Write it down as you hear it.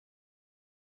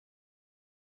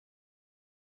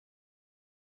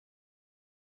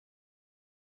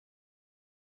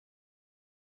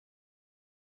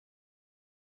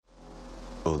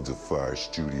Under Fire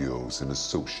Studios, in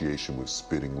association with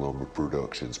Spitting Lumber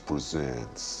Productions,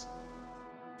 presents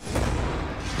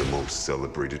the most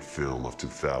celebrated film of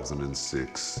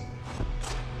 2006.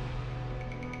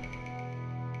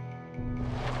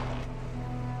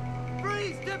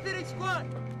 Freeze, Deputy Squad!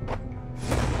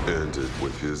 Ended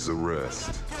with his arrest.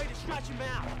 I'm tell you to shut your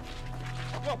mouth.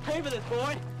 You gotta pay for this,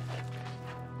 boy.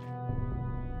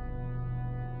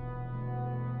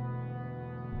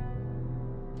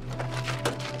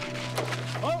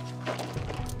 Oh!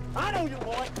 I know you,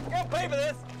 boy. You gotta pay for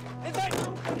this. This ain't...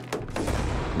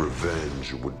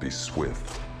 Revenge would be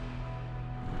swift.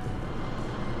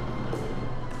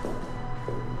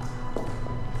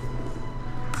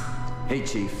 Hey,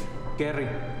 Chief. Gary,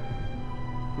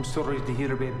 I'm sorry to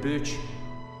hear about Birch.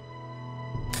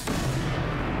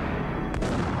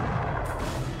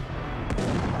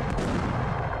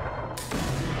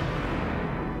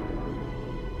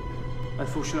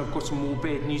 Unfortunately, I've got some more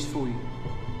bad news for you.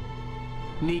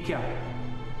 Nika,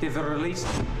 they've released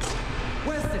me.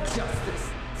 Where's the justice?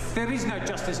 There is no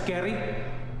justice, Gary.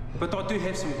 But I do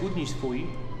have some good news for you.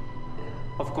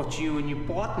 I've got you a new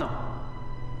partner.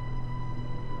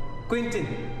 Quentin.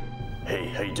 Hey,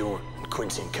 how you doing?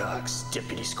 Quentin Cox,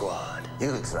 Deputy Squad. He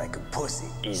looks like a pussy.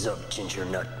 Ease up, ginger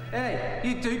nut. Hey,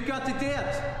 you two got it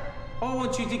out. I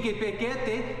want you to get back out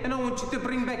there, and I want you to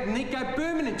bring back Nico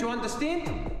permanent, you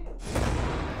understand?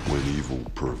 When evil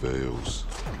prevails.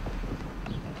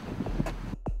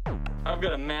 I've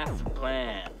got a master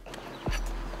plan.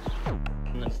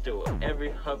 Let's do it.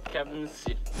 Every hubcap in the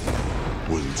city.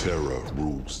 When terror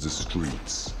rules the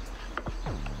streets.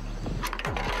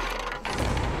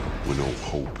 When all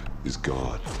hope is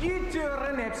gone. You two are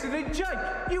an absolute joke.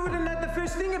 You wouldn't know the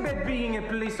first thing about being a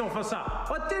police officer.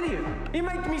 I tell you, you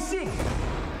make me sick.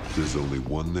 There's only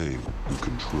one name you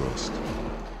can trust.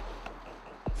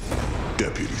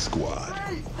 Deputy Squad.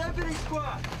 Freeze, Deputy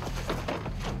Squad!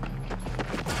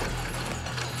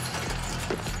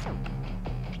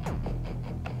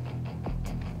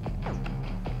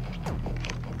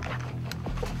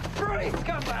 Freeze,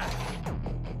 come back!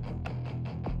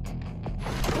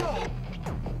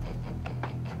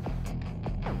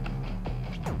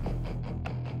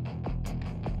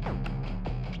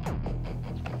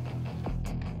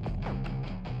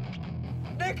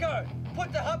 Nico,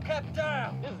 put the hubcap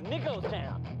down. This is Nico's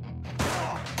town.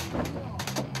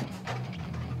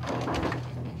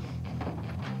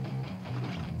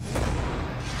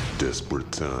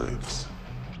 Desperate times.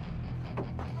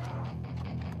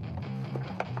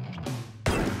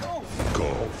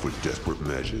 Call for desperate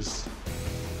measures.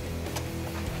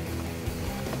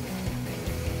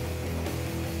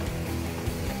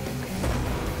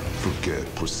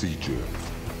 Forget procedure.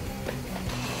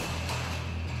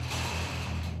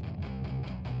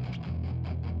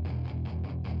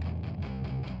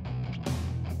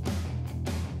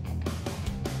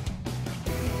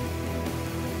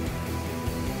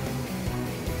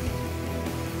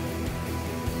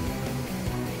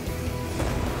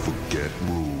 Forget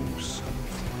rules.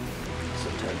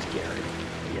 Sometimes, Gary,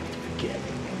 you have to forget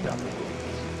about the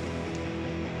rules.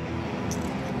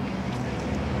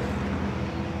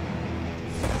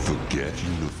 Forget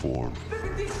uniform. Look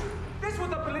at this. That's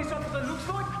what a police officer looks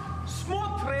like.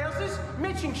 Smart trousers,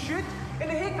 matching shirt, and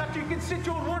a haircut you can set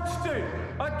your watch to.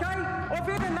 Okay? I've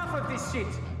had enough of this shit.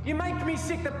 You make me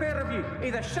sick, the pair of you.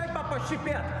 Either shape up or ship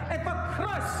out. And for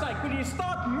Christ's sake, will you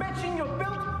start matching your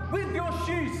belt with your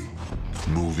shoes?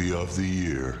 Movie of the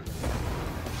year.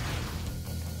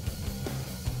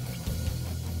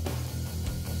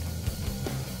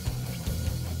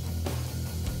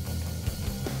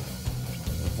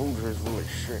 The food is full of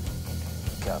shit.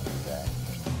 Copy that.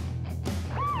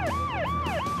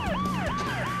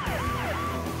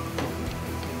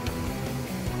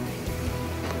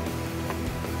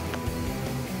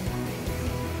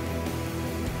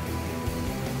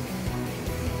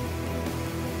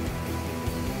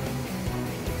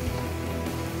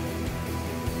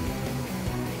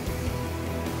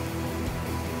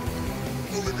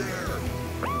 Over there!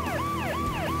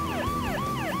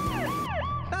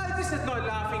 No, this is no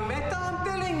laughing matter, I'm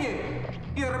telling you.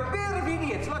 You're a pair of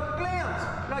idiots, like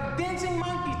clowns, like dancing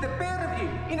monkeys, the pair of you,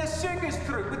 in a circus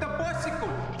troupe with a bicycle.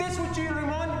 That's what you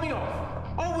remind me of.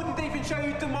 I wouldn't even show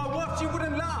you to my wife, she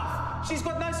wouldn't laugh. She's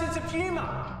got no sense of humor.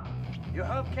 Your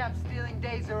hubcap stealing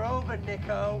days are over,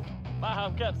 Nico. My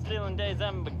hubcap stealing days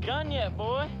haven't begun yet,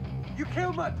 boy. You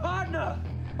killed my partner.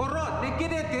 All right, now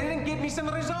get out there and get me some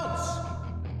results.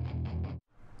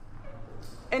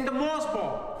 And the Mars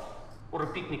bar, or a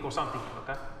picnic or something,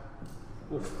 okay?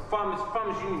 Or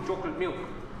farmers union chocolate milk,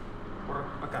 or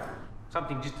okay,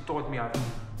 something just to tide me over.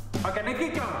 Okay, now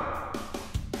get going.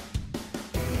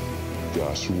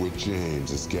 Joshua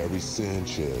James as Gary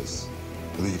Sanchez.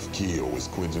 LEETH KEOUGH as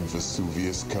Quentin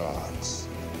Vesuvius Cox.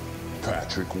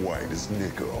 Patrick White as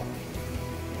Nico.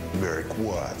 Merrick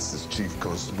Watts as Chief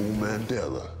Constable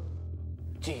Mandela.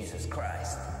 Jesus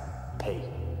Christ. Hey,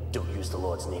 don't use the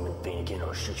Lord's name in vain again or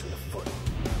I'll shoot you in the foot.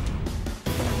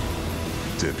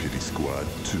 Deputy Squad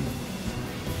 2.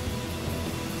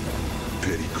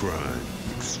 Petty crime,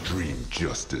 extreme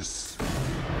justice.